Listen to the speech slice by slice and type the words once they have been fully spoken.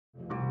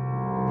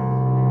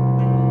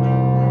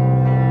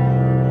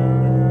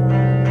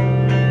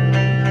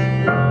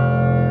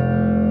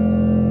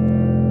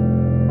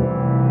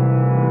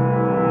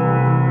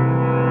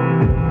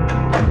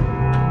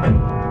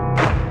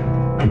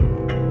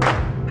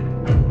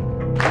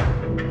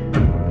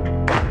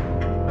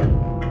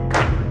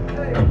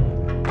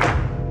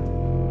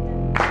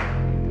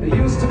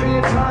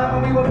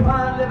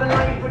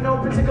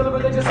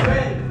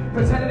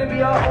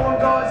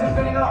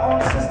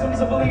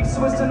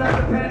twist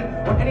another pen,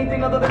 or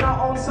anything other than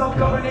our own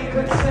self-governing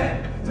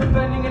consent.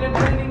 Defending and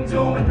intending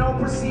doom and no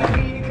perceived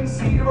need to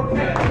concede to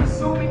repent.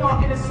 Assuming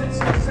our innocence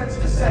makes sense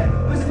to say.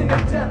 Listing of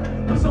death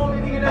was only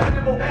the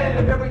inevitable end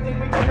of everything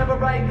we could never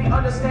rightly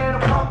understand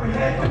or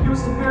comprehend.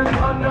 Used to fear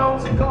the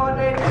unknown, so God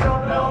made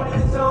himself known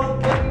in his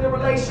own. Giving the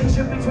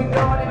relationship between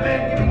God and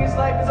man, giving his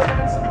life as a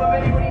ransom for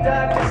many when he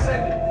died and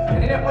descended.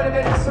 And it would have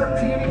been the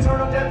certainty of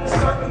eternal death was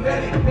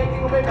circumvented,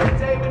 making away with the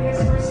day when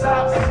history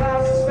stops and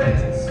time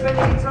suspended.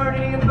 Spending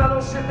eternity in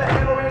fellowship that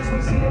never ends.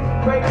 We see the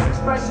greatest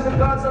expression of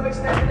God's love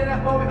extended in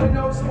that moment when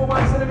those who were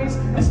once enemies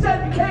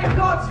instead became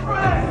God's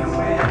friends. And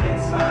when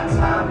it's my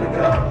time to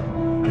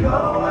go,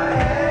 go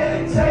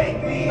ahead and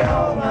take me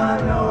home.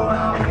 I know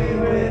I'll be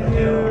with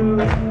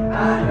you.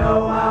 I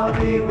know I'll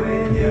be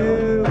with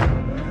you.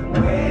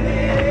 When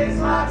it is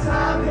my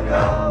time to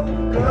go,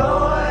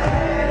 go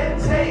ahead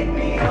and take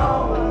me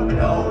home.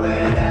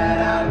 Nowhere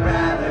that I'd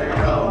rather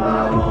go.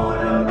 I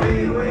wanna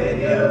be with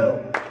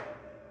you.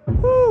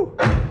 Woo!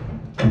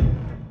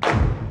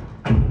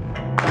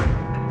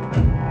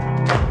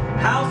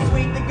 How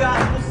sweet the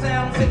gospel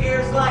sounds to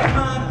ears like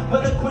mine.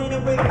 Well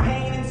acquainted with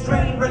pain and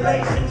strained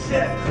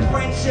relationships.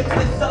 Friendships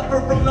that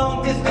suffer from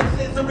long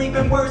distances, or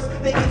even worse,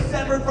 they get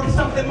severed from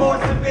something more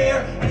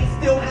severe. And he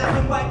still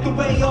hasn't wiped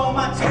away all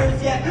my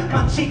tears yet.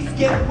 My cheeks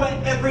get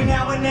wet every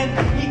now and then,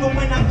 even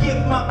when I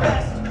give my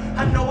best.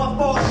 I know I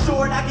fall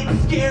short, I get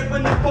scared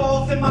when the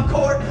ball's in my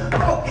court.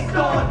 Focused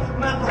on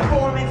my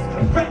performance,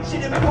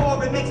 wretched and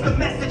poor. It makes the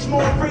message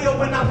more real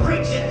when I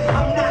preach it.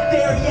 I'm not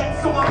there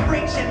yet, so I'm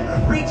reaching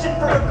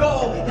for a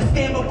goal. To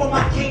stand before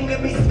my king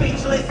and be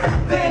speechless.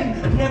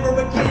 Then, never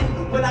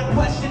again will I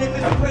question if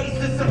his grace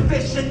is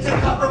sufficient to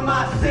cover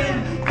my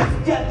sin. Cause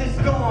death is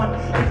gone,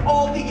 and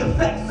all the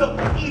effects of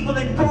evil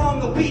and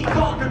wrong will be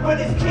conquered when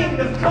his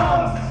kingdom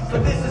comes.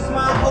 So this is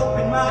my hope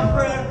and my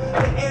prayer,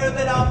 the air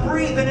that I'll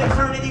breathe in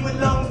eternity with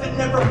lungs that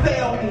never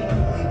fail me.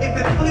 If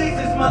it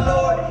pleases my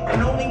Lord,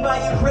 and only by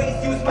your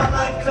grace use my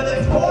life till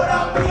it's poured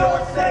out for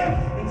your sake.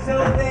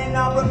 Until then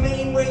I'll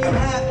remain where you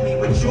have me,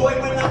 with joy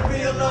when I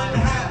feel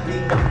unhappy,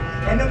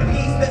 and a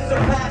peace that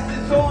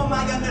surpasses all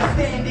my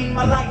understanding.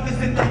 My life is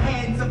in the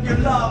hands of your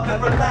love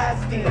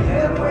everlasting.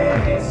 And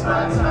when it's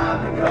my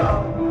time to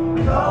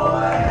go, go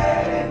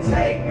ahead and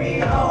take me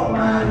home.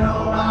 I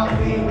know I'll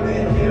be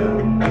with you.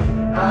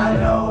 I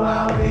know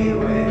I'll be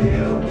with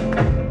you.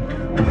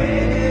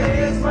 When it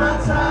is my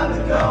time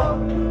to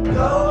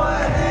go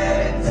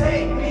ahead and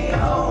take me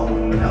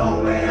home.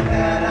 Nowhere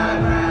that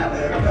I'd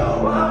rather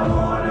go. I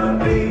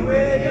wanna be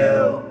with you.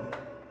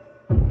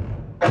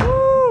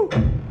 Woo!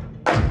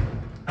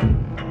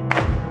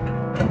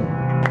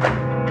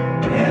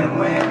 And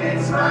when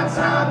it's my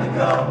time to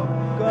go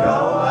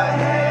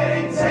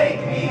ahead and take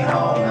me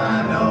home.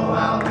 I know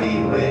I'll be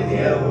with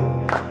you.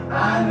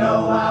 I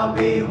know I'll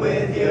be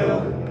with you.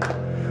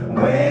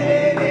 When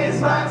it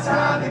is my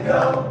time to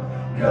go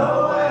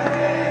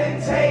ahead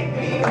and take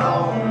me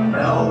home.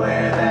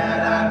 Nowhere that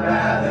I'd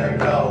rather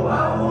go.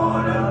 I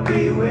wanna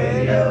be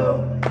with you.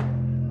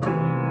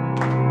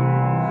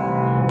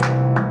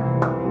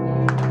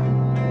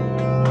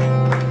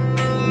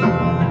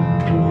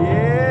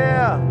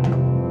 Yeah.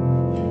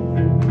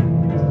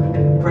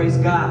 Praise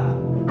God.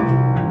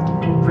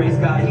 Praise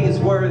God. He is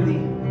worthy.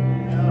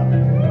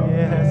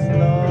 Yes,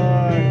 Lord.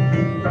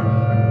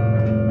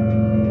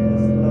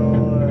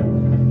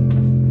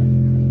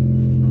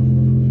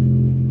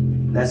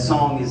 That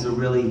song is a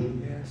really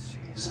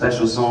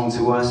special song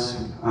to us.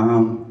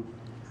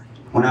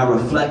 When I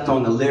reflect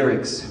on the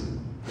lyrics,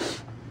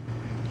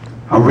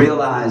 I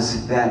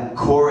realize that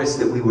chorus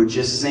that we were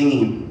just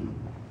singing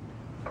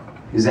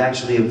is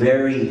actually a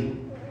very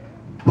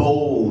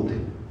bold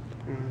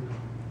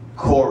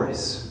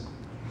chorus.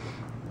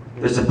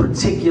 There's a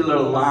particular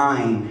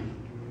line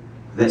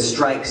that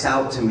strikes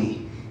out to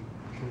me.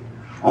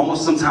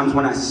 Almost sometimes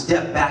when I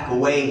step back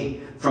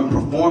away from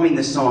performing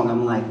the song,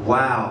 I'm like,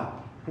 wow.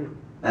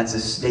 That's a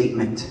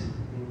statement.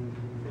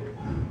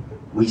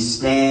 We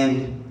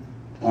stand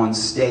on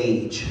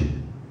stage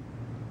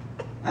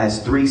as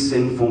three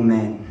sinful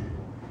men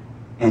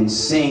and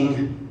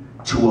sing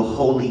to a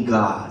holy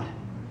God.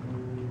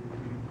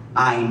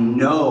 I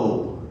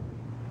know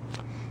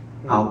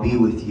I'll be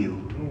with you.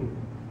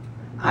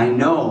 I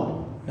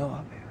know.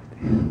 I'll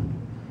be with you.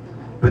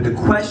 But the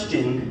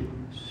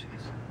question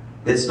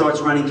that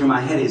starts running through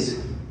my head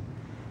is,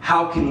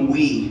 how can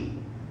we,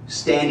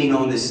 standing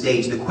on this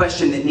stage, the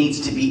question that needs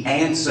to be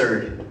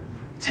answered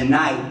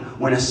tonight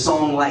when a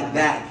song like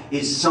that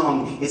is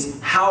sung is,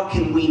 how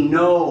can we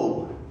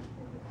know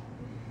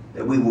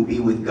that we will be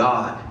with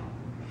God?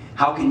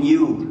 How can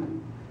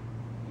you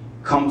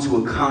come to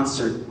a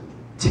concert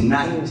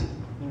tonight,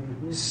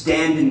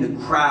 stand in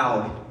the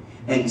crowd,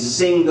 and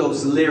sing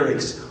those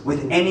lyrics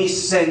with any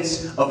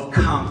sense of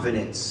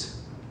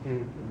confidence?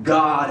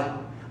 God,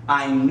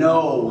 I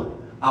know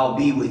I'll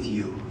be with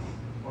you.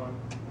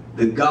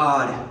 The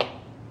God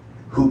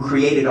who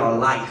created our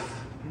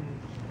life,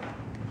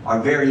 our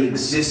very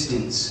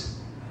existence,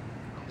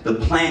 the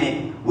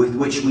planet with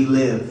which we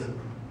live.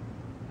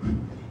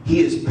 He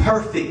is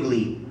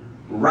perfectly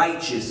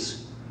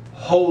righteous,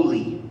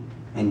 holy,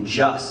 and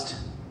just.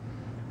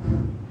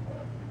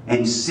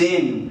 And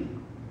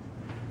sin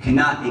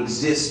cannot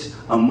exist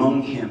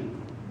among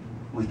him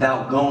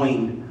without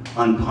going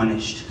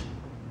unpunished.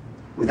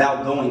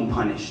 Without going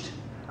punished.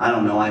 I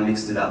don't know, I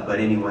mixed it up, but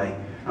anyway,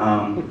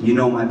 you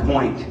know my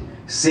point.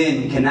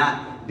 Sin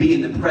cannot be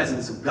in the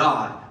presence of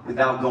God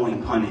without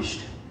going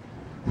punished.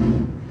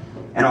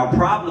 And our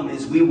problem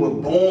is we were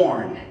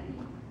born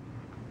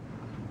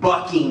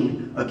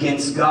bucking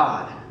against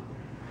God,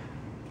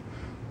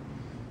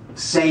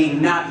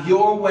 saying, not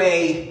your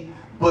way,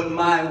 but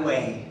my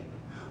way.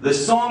 The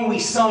song we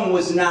sung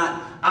was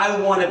not, I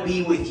want to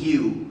be with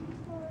you.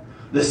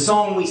 The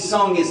song we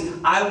sung is,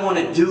 I want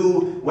to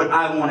do what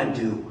I want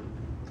to do.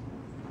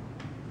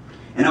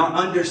 And our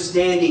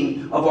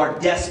understanding of our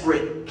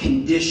desperate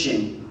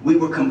condition, we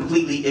were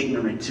completely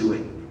ignorant to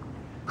it.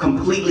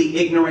 Completely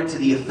ignorant to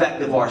the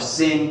effect of our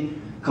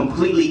sin.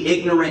 Completely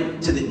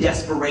ignorant to the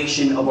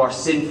desperation of our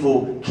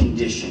sinful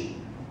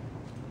condition.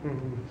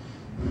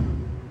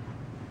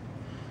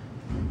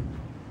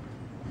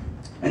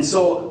 And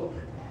so,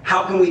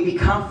 how can we be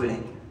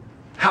confident?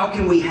 How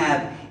can we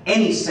have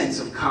any sense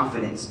of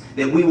confidence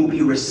that we will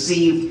be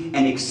received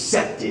and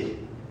accepted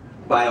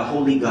by a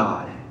holy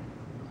God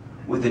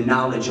with the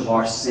knowledge of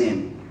our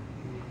sin?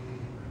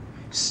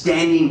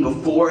 Standing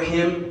before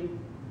him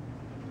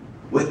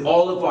with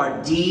all of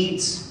our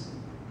deeds,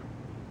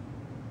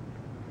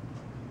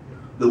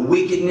 the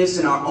wickedness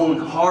in our own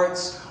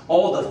hearts,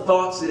 all the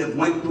thoughts that have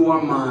went through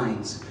our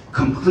minds,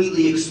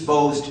 completely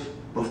exposed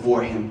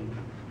before him.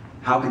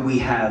 How could we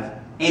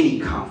have any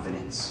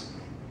confidence?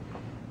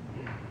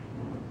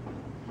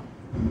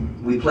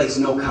 We place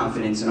no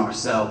confidence in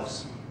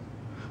ourselves.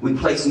 We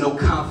place no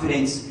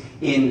confidence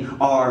in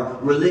our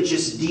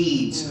religious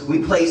deeds.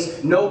 We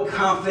place no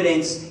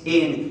confidence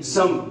in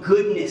some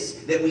goodness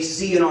that we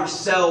see in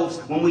ourselves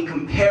when we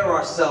compare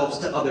ourselves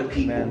to other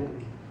people. Amen.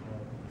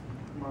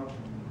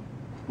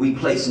 We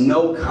place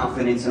no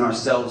confidence in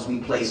ourselves. We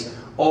place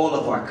all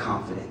of our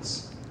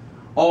confidence,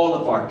 all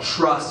of our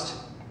trust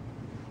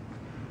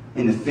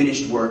in the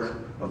finished work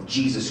of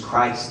Jesus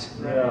Christ,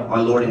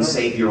 our Lord and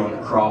Savior on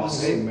the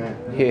cross. Amen.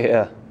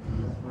 Yeah.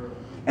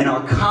 And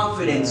our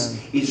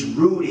confidence is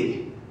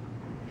rooted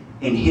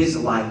in his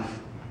life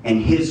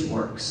and his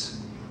works.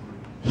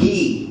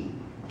 He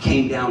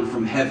came down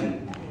from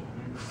heaven,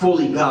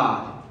 fully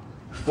God,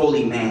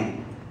 fully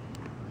man,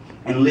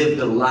 and lived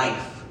a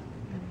life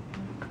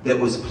that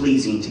was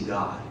pleasing to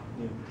God.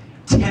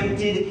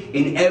 Tempted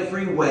in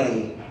every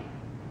way,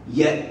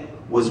 yet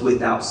was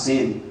without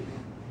sin.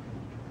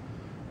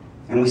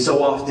 And we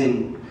so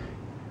often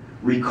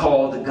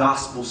recall the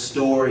gospel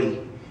story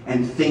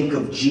and think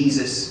of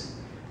Jesus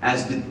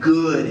as the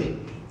good,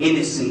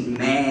 innocent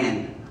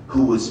man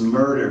who was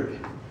murdered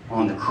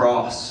on the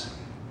cross.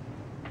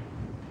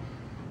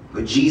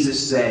 But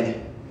Jesus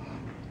said,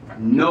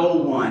 no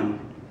one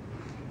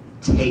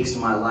takes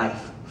my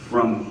life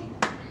from me.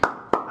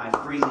 I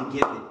freely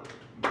give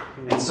it.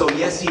 And so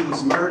yes, he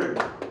was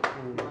murdered.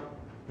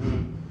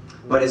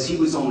 But as he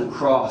was on the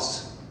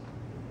cross,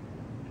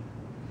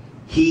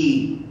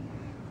 he,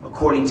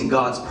 according to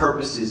God's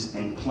purposes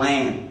and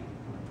plan,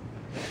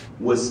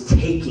 was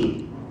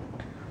taking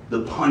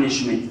the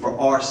punishment for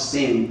our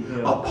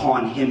sin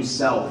upon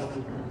himself.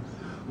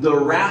 The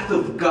wrath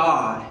of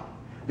God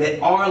that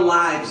our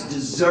lives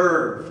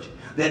deserved,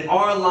 that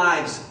our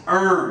lives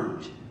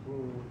earned,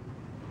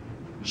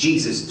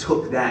 Jesus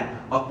took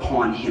that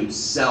upon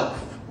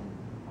himself.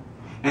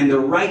 And the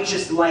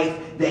righteous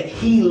life that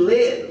he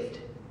lived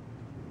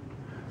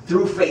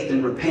through faith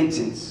and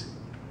repentance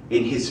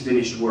in his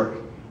finished work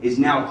is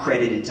now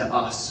credited to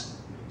us.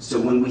 So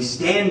when we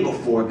stand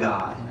before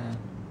God,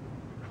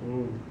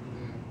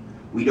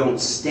 we don't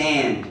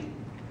stand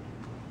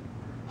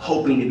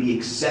hoping to be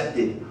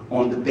accepted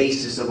on the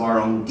basis of our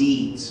own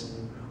deeds,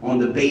 on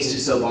the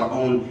basis of our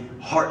own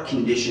heart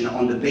condition,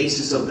 on the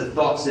basis of the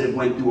thoughts that have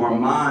went through our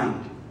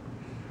mind.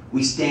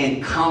 We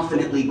stand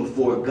confidently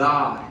before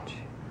God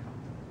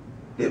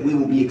that we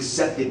will be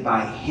accepted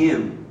by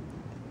him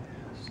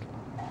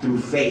through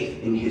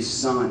faith in his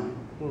Son,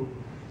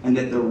 and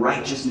that the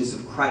righteousness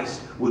of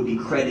Christ would be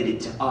credited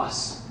to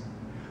us.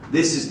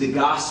 This is the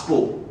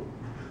gospel,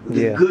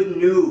 the good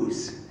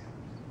news,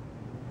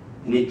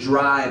 and it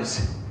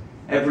drives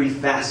every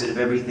facet of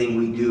everything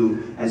we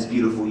do as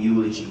Beautiful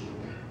Eulogy.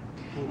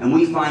 And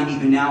we find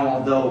even now,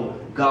 although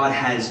God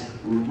has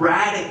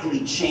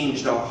radically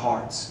changed our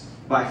hearts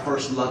by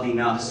first loving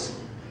us,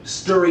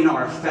 stirring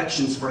our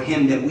affections for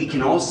him, that we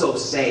can also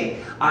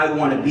say, I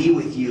want to be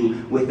with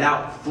you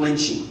without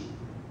flinching.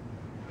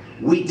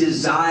 We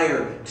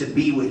desire to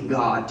be with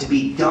God, to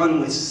be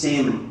done with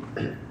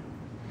sin.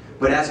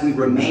 But as we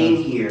remain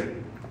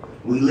here,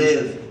 we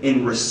live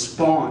in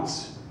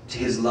response to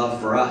his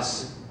love for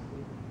us.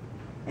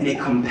 And it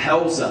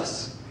compels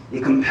us.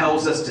 It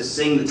compels us to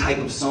sing the type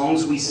of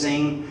songs we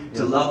sing,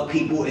 to love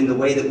people in the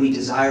way that we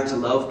desire to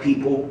love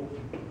people,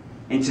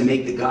 and to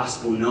make the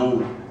gospel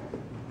known.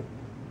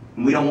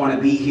 And we don't want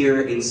to be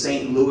here in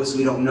St. Louis.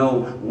 We don't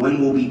know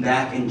when we'll be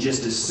back, and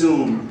just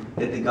assume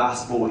that the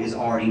gospel is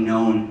already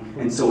known.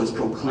 And so it's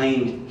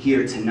proclaimed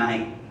here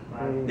tonight.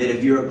 That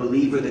if you're a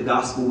believer, the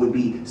gospel would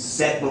be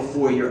set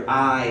before your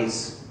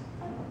eyes.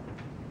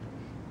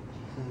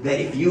 That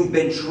if you've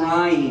been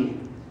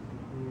trying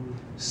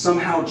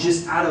somehow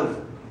just out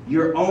of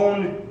your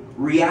own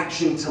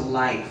reaction to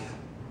life,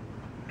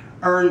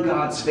 earn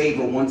God's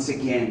favor once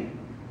again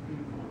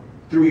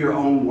through your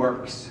own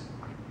works,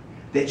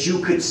 that you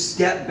could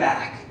step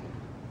back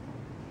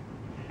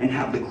and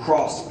have the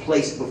cross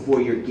placed before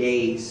your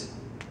gaze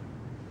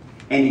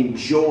and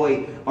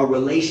enjoy a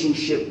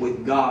relationship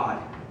with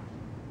God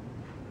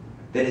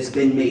that has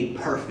been made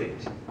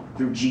perfect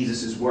through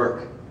Jesus'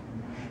 work.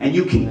 And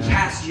you can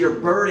cast your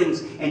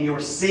burdens and your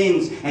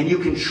sins, and you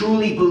can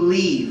truly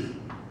believe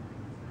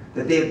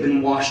that they have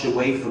been washed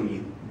away from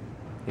you.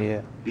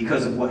 Yeah.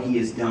 Because of what he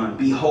has done.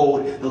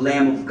 Behold, the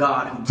Lamb of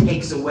God who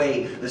takes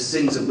away the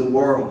sins of the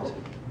world.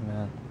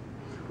 Amen.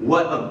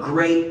 What a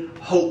great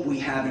hope we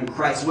have in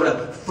Christ. What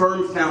a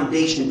firm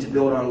foundation to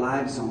build our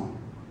lives on.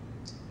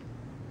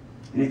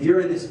 And if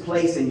you're in this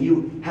place and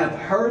you have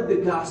heard the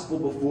gospel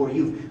before,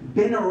 you've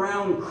been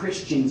around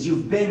Christians,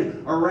 you've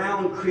been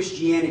around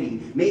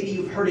Christianity, maybe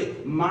you've heard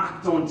it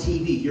mocked on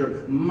TV,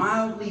 you're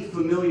mildly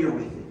familiar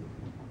with it.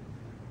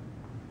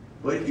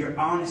 But if you're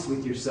honest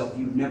with yourself,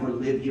 you've never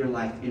lived your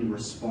life in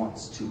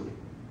response to it.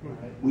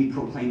 Right. We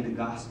proclaim the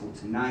gospel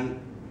tonight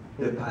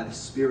that by the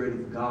Spirit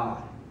of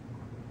God,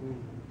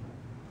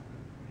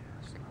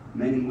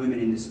 men and women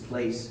in this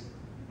place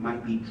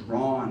might be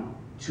drawn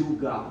to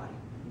God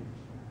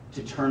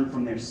to turn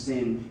from their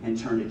sin and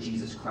turn to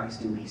Jesus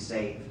Christ and be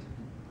saved.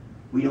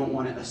 We don't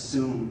want to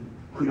assume.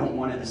 We don't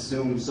want to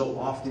assume. So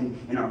often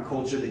in our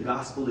culture, the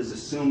gospel is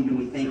assumed and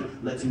we think,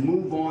 let's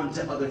move on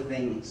to other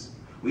things.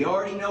 We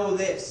already know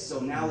this, so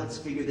now let's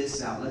figure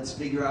this out. Let's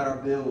figure out our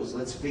bills.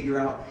 Let's figure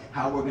out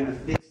how we're going to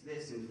fix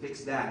this and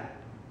fix that.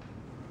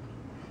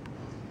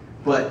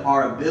 But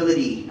our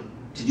ability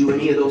to do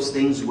any of those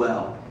things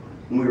well,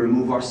 when we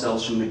remove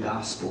ourselves from the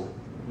gospel,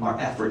 our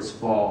efforts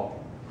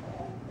fall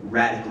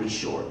radically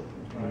short.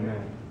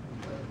 Amen.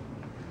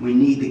 We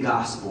need the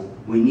gospel.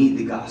 We need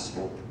the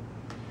gospel.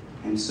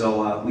 And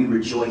so we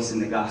rejoice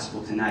in the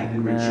gospel tonight.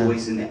 Amen. We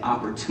rejoice in the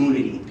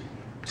opportunity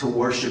to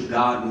worship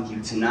God with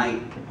you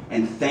tonight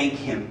and thank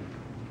him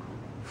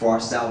for our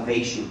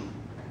salvation.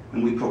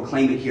 And we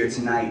proclaim it here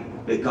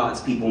tonight that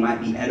God's people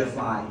might be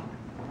edified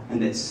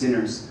and that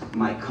sinners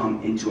might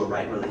come into a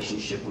right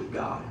relationship with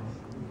God.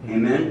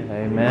 Amen?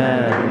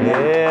 Amen.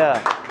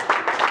 Yeah.